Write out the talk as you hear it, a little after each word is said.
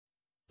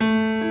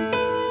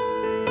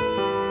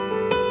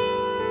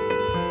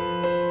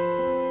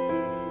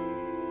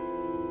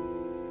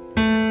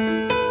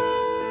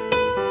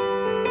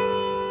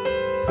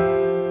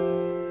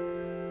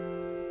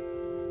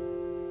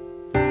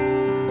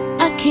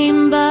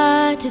came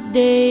by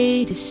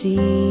today to see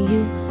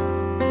you.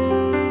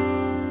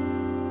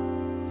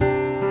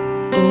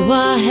 Oh,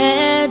 I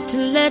had to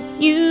let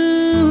you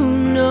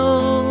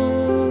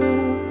know.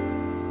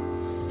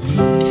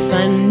 If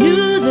I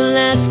knew the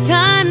last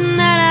time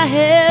that I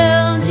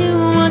held you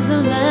was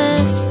the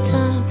last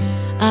time,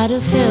 I'd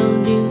have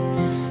held you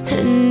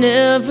and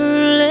never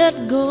let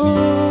go.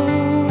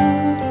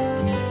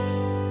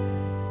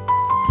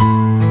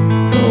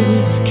 Oh,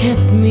 it's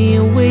kept me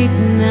awake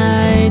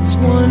nights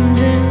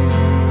wondering.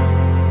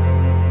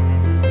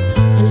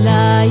 I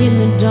lie in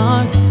the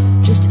dark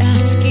just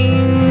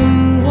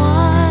asking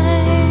why.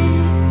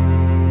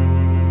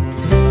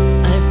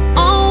 I've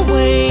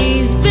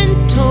always been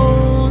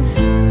told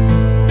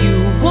you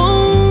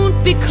won't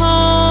be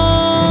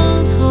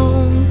called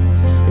home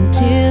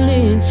until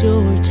it's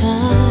your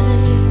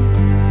time.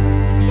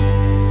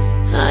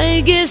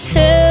 I guess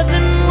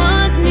heaven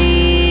was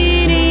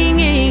needing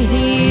a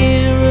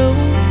hero,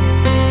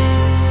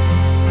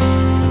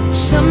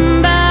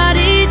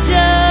 somebody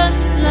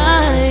just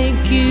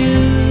like you,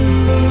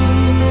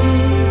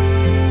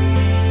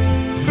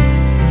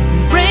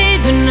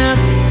 brave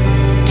enough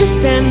to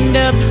stand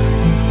up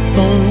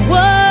for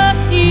what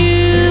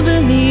you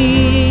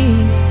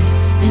believe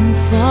and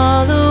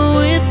follow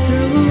it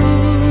through.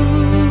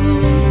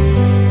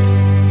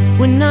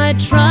 When I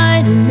try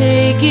to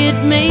make it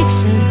make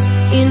sense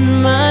in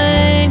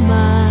my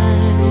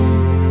mind,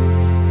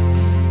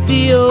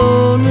 the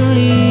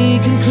only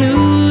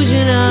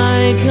conclusion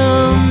I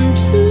come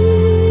to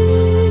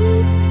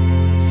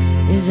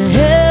is that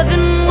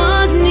heaven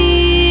was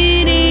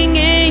needing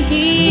a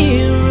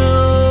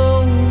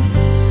hero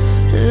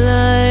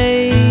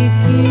like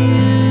you.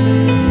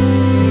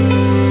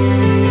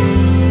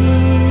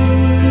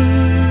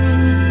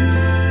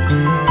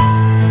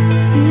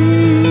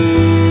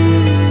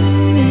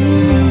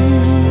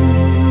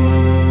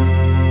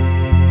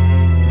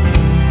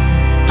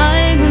 I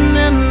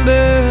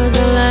remember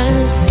the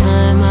last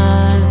time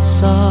I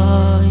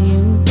saw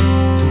you.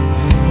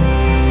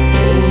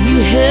 Oh, you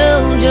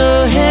held your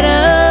head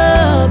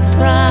up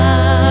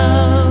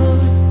proud.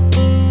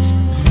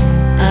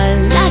 I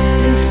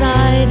laughed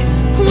inside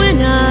when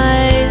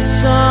I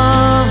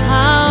saw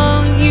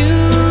how you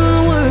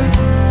were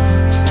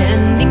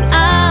standing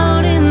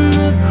out in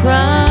the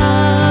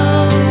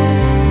crowd.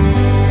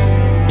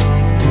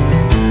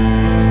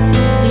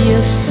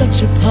 You're such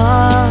a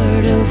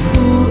part of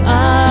who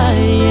I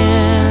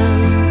am.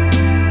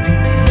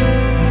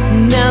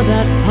 Now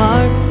that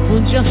part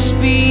will just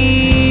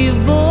be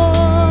void.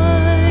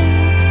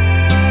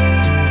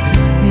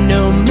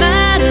 No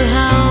matter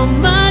how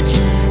much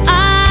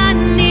I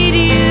need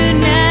you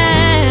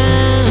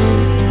now,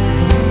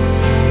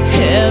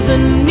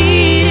 heaven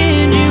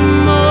needed you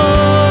more.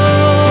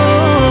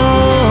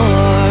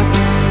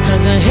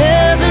 'Cause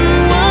heaven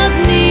was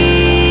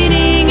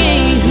needing a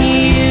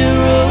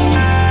hero,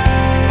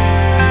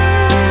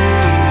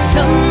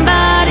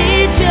 somebody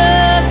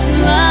just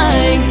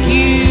like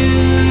you,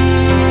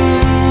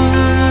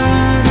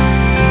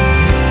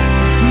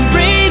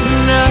 brave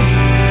enough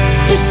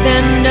to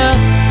stand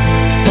up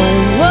for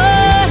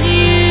what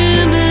you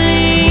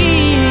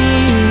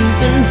believe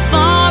and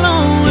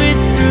follow it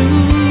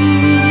through.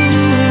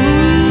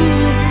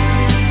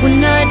 When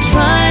I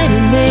try to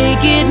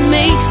make it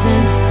make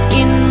sense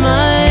in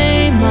my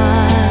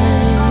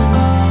mind,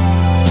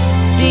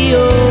 the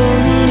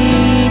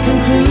only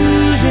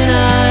conclusion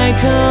I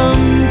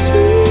come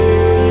to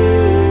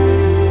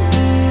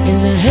is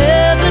that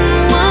heaven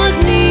was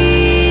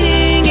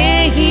needing a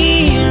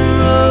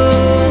hero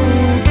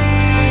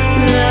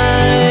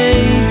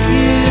like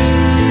you.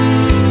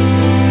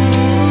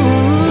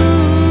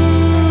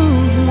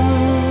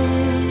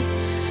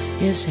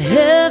 Yes,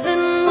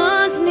 heaven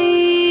was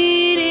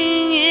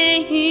needing a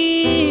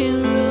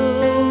hero,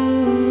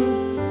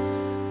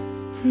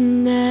 and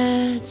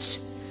that's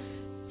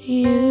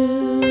you.